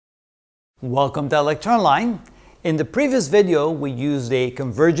Welcome to ElectronLine. In the previous video, we used a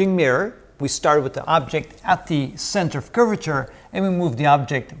converging mirror. We started with the object at the center of curvature, and we moved the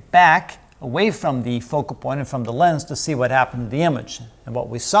object back away from the focal point and from the lens to see what happened to the image. And what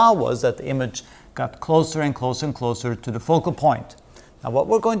we saw was that the image got closer and closer and closer to the focal point. Now what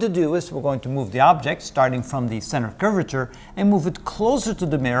we're going to do is we're going to move the object starting from the center of curvature and move it closer to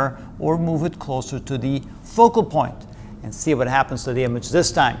the mirror or move it closer to the focal point and see what happens to the image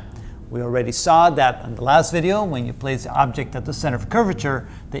this time. We already saw that in the last video, when you place the object at the center of curvature,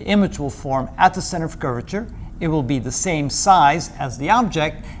 the image will form at the center of curvature. It will be the same size as the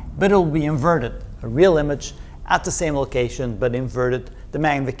object, but it will be inverted. A real image at the same location, but inverted. The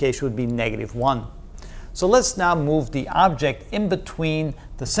magnification would be -1. So let's now move the object in between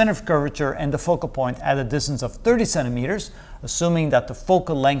the center of curvature and the focal point at a distance of 30 centimeters, assuming that the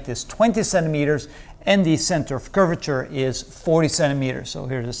focal length is 20 centimeters and the center of curvature is 40 centimeters. So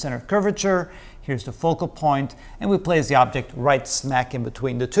here's the center of curvature, here's the focal point, and we place the object right smack in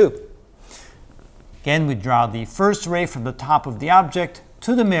between the two. Again, we draw the first ray from the top of the object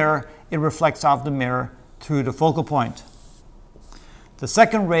to the mirror. It reflects off the mirror through the focal point. The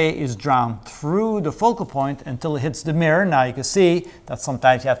second ray is drawn through the focal point until it hits the mirror. Now you can see that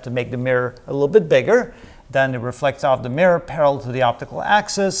sometimes you have to make the mirror a little bit bigger. Then it reflects off the mirror parallel to the optical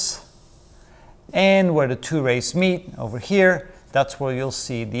axis. And where the two rays meet, over here, that's where you'll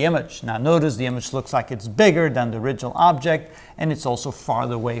see the image. Now notice the image looks like it's bigger than the original object, and it's also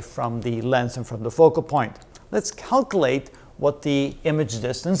farther away from the lens and from the focal point. Let's calculate what the image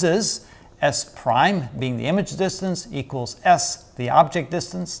distance is. S prime being the image distance equals S, the object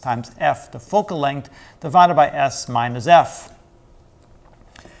distance, times F, the focal length, divided by S minus F.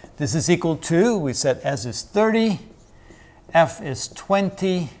 This is equal to, we said S is 30, F is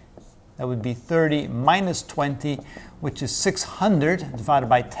 20, that would be 30 minus 20, which is 600 divided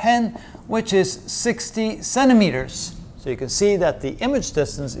by 10, which is 60 centimeters. So you can see that the image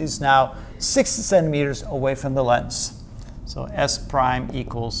distance is now 60 centimeters away from the lens. So S prime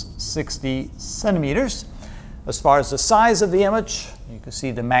equals 60 centimeters. As far as the size of the image, you can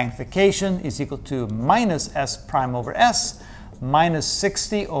see the magnification is equal to minus S prime over S, minus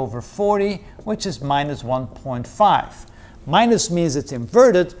 60 over 40, which is minus 1.5. Minus means it's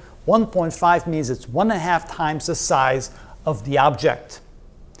inverted. 1.5 means it's 1.5 times the size of the object.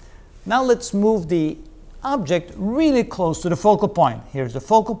 Now let's move the object really close to the focal point. Here's the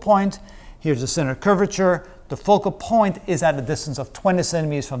focal point, here's the center of curvature. The focal point is at a distance of 20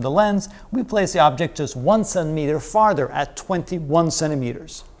 centimeters from the lens. We place the object just 1 centimeter farther at 21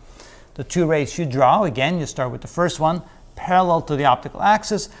 centimeters. The two rays you draw, again, you start with the first one, parallel to the optical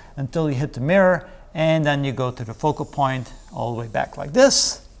axis until you hit the mirror, and then you go to the focal point all the way back like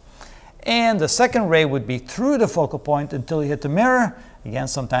this. And the second ray would be through the focal point until you hit the mirror. Again,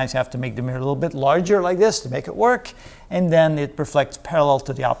 sometimes you have to make the mirror a little bit larger like this to make it work. And then it reflects parallel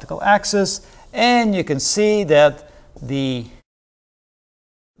to the optical axis. And you can see that the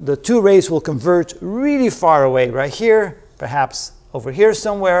two rays will converge really far away right here, perhaps over here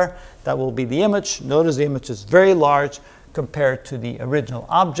somewhere. That will be the image. Notice the image is very large compared to the original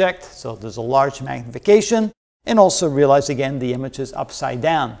object. So there's a large magnification. And also realize again the image is upside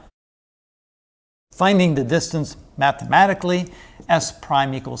down. Finding the distance mathematically, S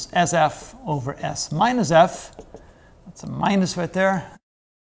prime equals SF over S minus F. That's a minus right there.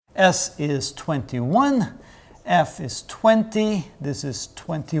 S is 21, F is 20, this is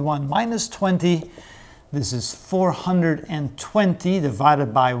 21 minus 20, this is 420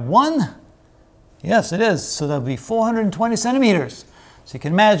 divided by 1. Yes, it is, so that would be 420 centimeters. So you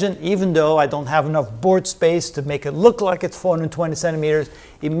can imagine, even though I don't have enough board space to make it look like it's 420 centimeters,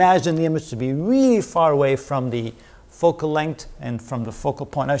 imagine the image to be really far away from the focal length and from the focal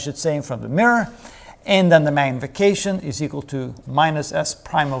point, I should say, from the mirror. And then the magnification is equal to minus S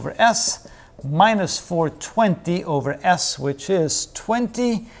prime over S, minus 420 over S, which is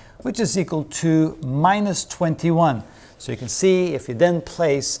 20, which is equal to minus 21. So you can see if you then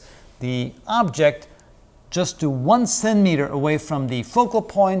place the object just to 1 centimeter away from the focal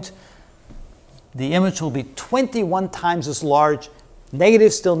point, the image will be 21 times as large.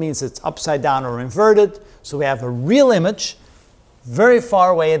 Negative still means it's upside down or inverted. So we have a real image very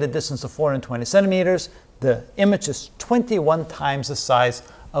far away at a distance of 420 centimeters. The image is 21 times the size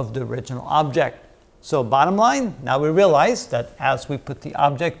of the original object. So bottom line, now we realize that as we put the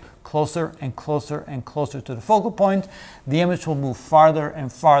object closer and closer and closer to the focal point, the image will move farther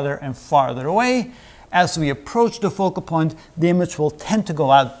and farther and farther away. As we approach the focal point, the image will tend to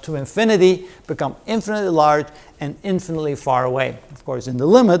go out to infinity, become infinitely large and infinitely far away. Of course, in the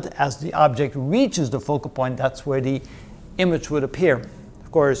limit, as the object reaches the focal point, that's where the image would appear.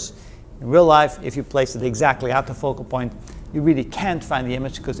 Of course, In real life, if you place it exactly at the focal point, you really can't find the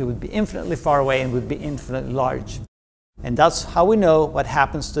image because it would be infinitely far away and would be infinitely large. And that's how we know what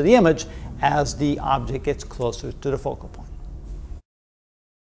happens to the image as the object gets closer to the focal point.